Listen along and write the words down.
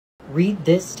Read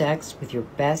this text with your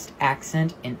best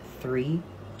accent in 3,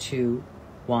 2,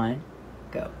 1,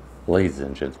 go. Ladies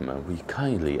and gentlemen, we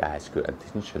kindly ask your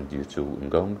attention due to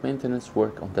ongoing maintenance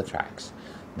work on the tracks.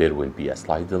 There will be a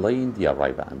slight delay in the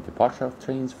arrival and departure of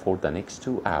trains for the next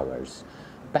 2 hours.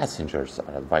 Passengers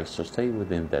are advised to stay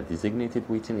within the designated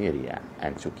waiting area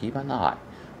and to keep an eye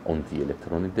on the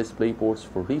electronic display boards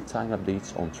for real-time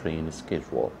updates on train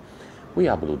schedule. We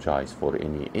apologize for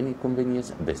any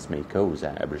inconvenience this may cause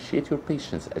and appreciate your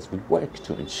patience as we work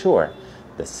to ensure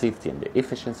the safety and the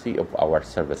efficiency of our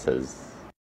services.